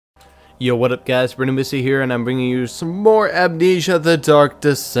Yo, what up guys, Amnesia here, and I'm bringing you some more Amnesia The Dark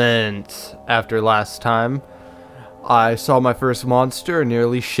Descent. After last time, I saw my first monster and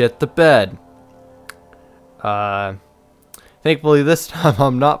nearly shit the bed. Thankfully this time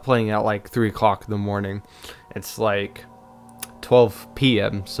I'm not playing at like 3 o'clock in the morning. It's like 12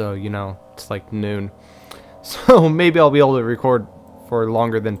 p.m, so you know, it's like noon. So maybe I'll be able to record for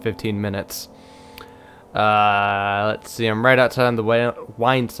longer than 15 minutes. Let's see, I'm right outside the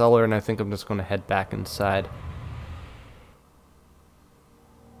wine cellar, and I think I'm just going to head back inside.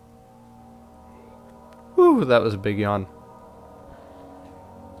 Whew, that was a big yawn.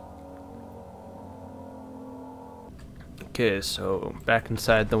 Okay, so back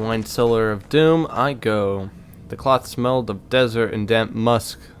inside the wine cellar of doom I go. The cloth smelled of desert and damp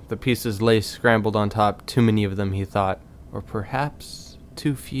musk. The pieces lay scrambled on top. Too many of them, he thought. Or perhaps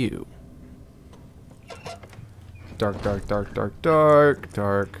too few. Dark, dark, dark, dark, dark,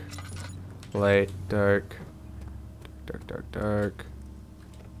 dark. Light, dark. Dark, dark, dark.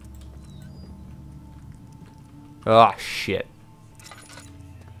 Ah, shit.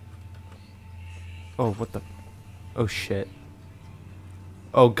 Oh, what the... Oh, shit.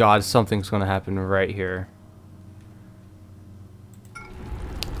 Oh, God, something's gonna happen right here.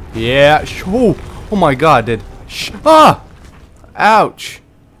 Yeah, oh my God, dude. Ah! Ouch!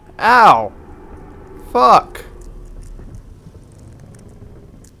 Ow! Fuck!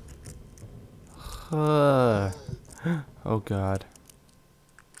 Oh God.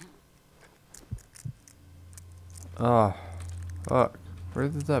 Oh, fuck. Where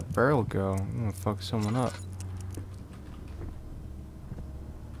did that barrel go? I'm gonna fuck someone up.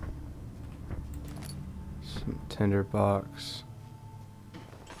 Some tinderbox.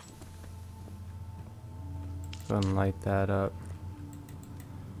 Go and light that up.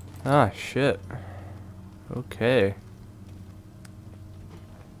 Ah, shit. Okay.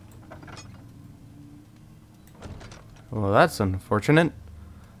 Well, that's unfortunate.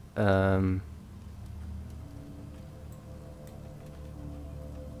 Hold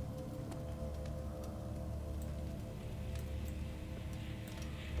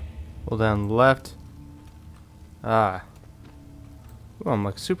down left. Ah. Ooh, I'm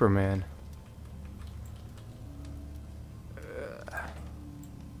like Superman.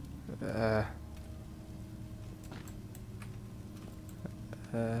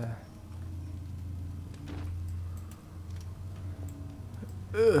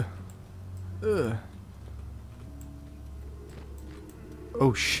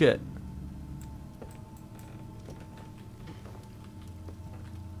 Oh shit.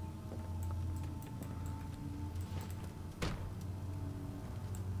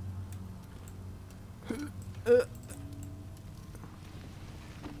 There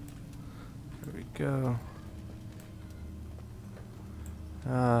we go.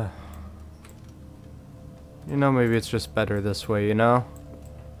 You know, maybe it's just better this way, you know?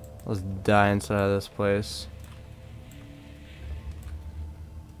 Let's die inside of this place.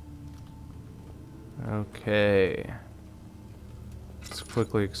 Okay. Let's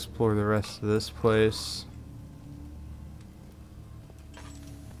quickly explore the rest of this place.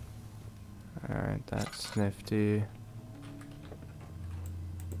 Alright, that's nifty.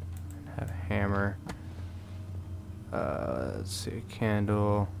 Have a hammer. Let's see, a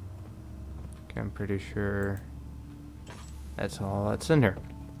candle. Okay, I'm pretty sure that's all that's in here.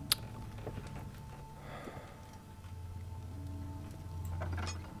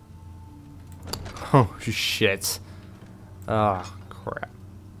 Oh shit. Oh crap.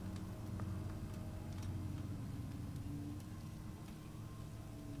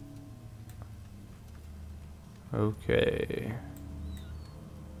 Okay.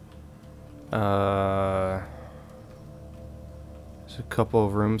 There's a couple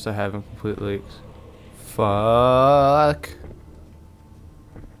of rooms I haven't completely... Fuck.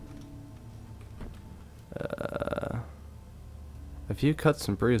 A few cuts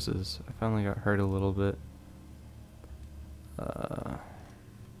and bruises. I finally got hurt a little bit.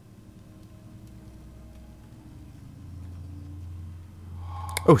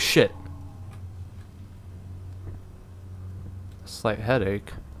 Oh shit. A slight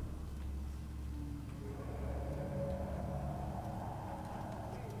headache.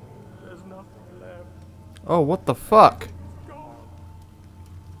 There's nothing left. Oh, what the fuck?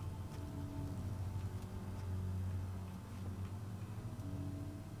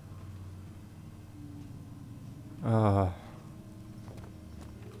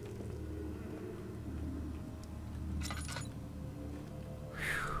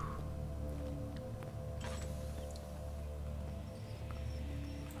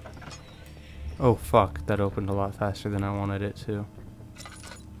 Oh fuck, that opened a lot faster than I wanted it to.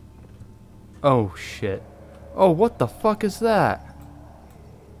 Oh shit. Oh, what the fuck is that?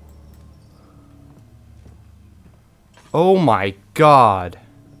 Oh my god.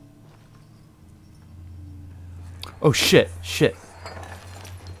 Oh shit, shit.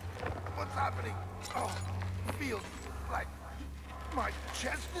 What's happening? Oh, feels like my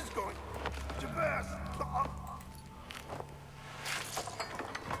chest is going to burst.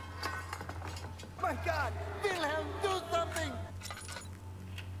 My God, Wilhelm, do something!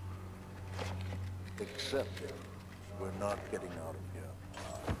 Accept it. We're not getting out of here.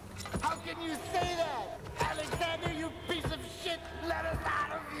 How can you say that? Alexander, you piece of shit! Let us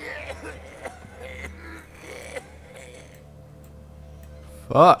out of here!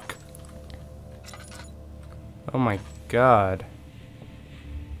 Fuck. Oh my god.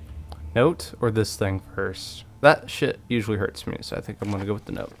 Note or this thing first? That shit usually hurts me, so I think I'm gonna go with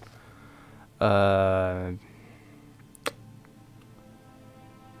the note.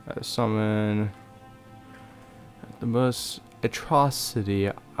 Summon the most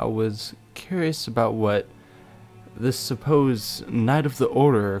atrocity. I was curious about what this supposed Knight of the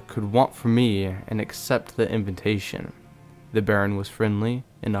Order could want from me and accept the invitation. The Baron was friendly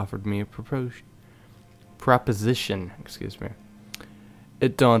and offered me a proposition. Excuse me.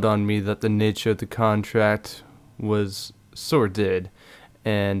 It dawned on me that the nature of the contract was sordid,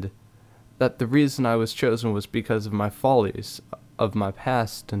 and that the reason I was chosen was because of my follies of my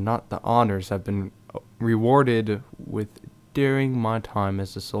past and not the honors I've been rewarded with during my time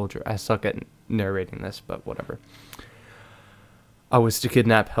as a soldier. I suck at narrating this, but whatever. I was to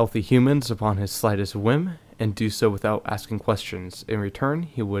kidnap healthy humans upon his slightest whim, and do so without asking questions. In return,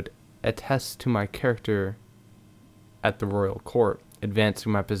 he would attest to my character at the royal court,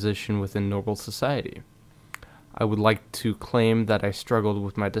 advancing my position within noble society. I would like to claim that I struggled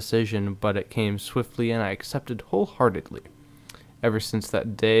with my decision, but it came swiftly and I accepted wholeheartedly. Ever since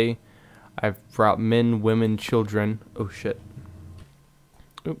that day, I've brought men, women, children. Oh shit.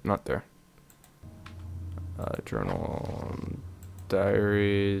 Oop, not there. Journal,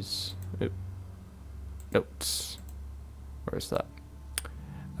 diaries. Oop. Notes. Where's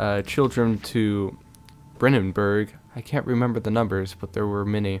that? Children to Brennenburg. I can't remember the numbers, but there were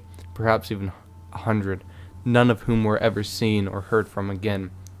many, perhaps even 100, none of whom were ever seen or heard from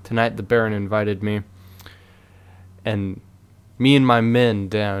again. Tonight the Baron invited me and my men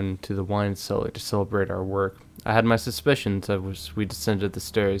down to the wine cellar to celebrate our work. I had my suspicions as we descended the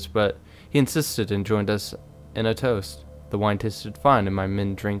stairs, but he insisted and joined us in a toast. The wine tasted fine, and my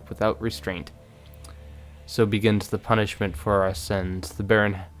men drank without restraint. So begins the punishment for our sins. The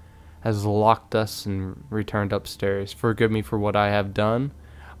Baron has locked us and returned upstairs. Forgive me for what I have done.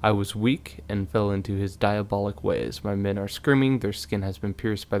 I was weak and fell into his diabolic ways. My men are screaming. Their skin has been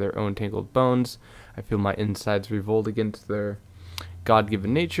pierced by their own tangled bones. I feel my insides revolt against their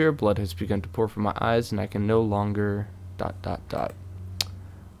God-given nature. Blood has begun to pour from my eyes, and I can no longer... ...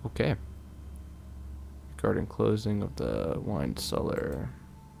 Okay. Regarding closing of the wine cellar.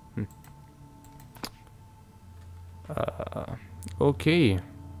 Okay.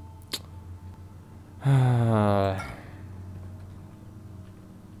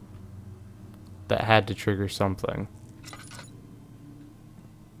 That had to trigger something.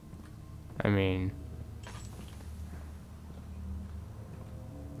 I mean...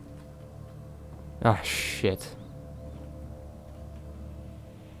 Ah, shit.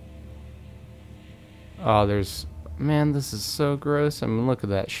 Oh, there's... Man, this is so gross. I mean, look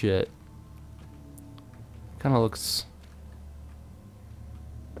at that shit. Kinda looks...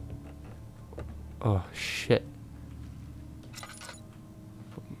 Oh, shit.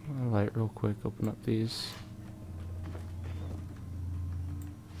 Put my light real quick, open up these.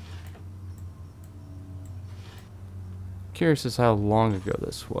 Curious as how long ago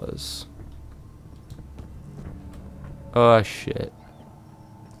this was. Oh, shit.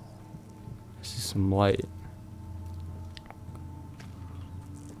 I see some light.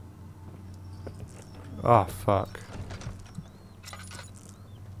 Oh, fuck.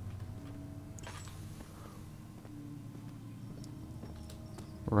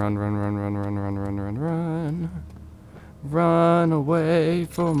 Run, run, run, run, run, run, run, run, run. Run away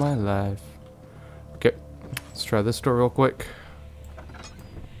for my life. Okay, let's try this door real quick.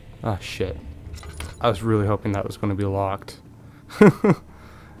 Ah, shit. I was really hoping that was going to be locked.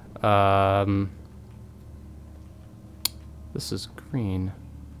 This is green.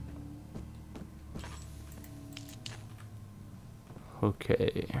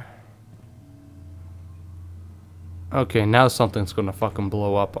 Okay. Okay, now something's gonna fucking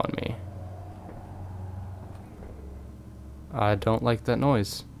blow up on me. I don't like that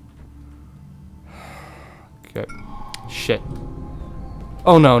noise. Okay. Shit.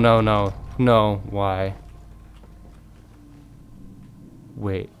 Oh no, no, no. No, why?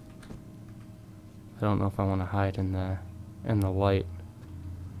 Wait. I don't know if I want to hide in the light.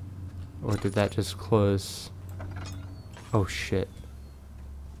 Or did that just close? Oh shit.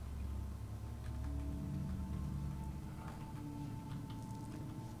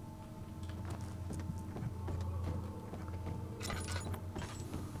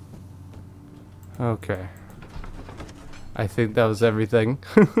 Okay. I think that was everything.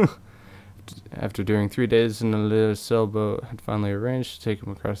 After during 3 days in a little sailboat had finally arranged to take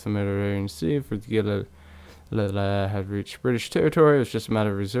him across the Mediterranean Sea for the Cellar had reached British territory. It was just a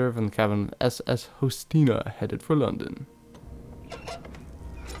matter of reserve and the cabin of SS Hostina headed for London.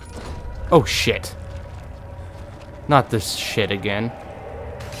 Oh shit. Not this shit again.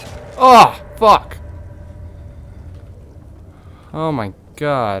 Oh, fuck. Oh my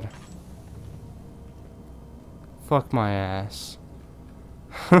god. Fuck my ass.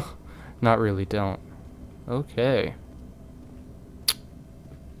 Not really, don't. Okay.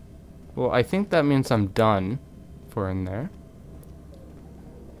 Well, I think that means I'm done for in there.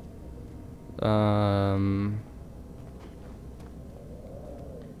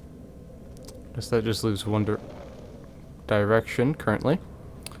 Guess that just leaves one direction currently.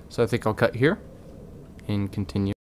 So I think I'll cut here and continue.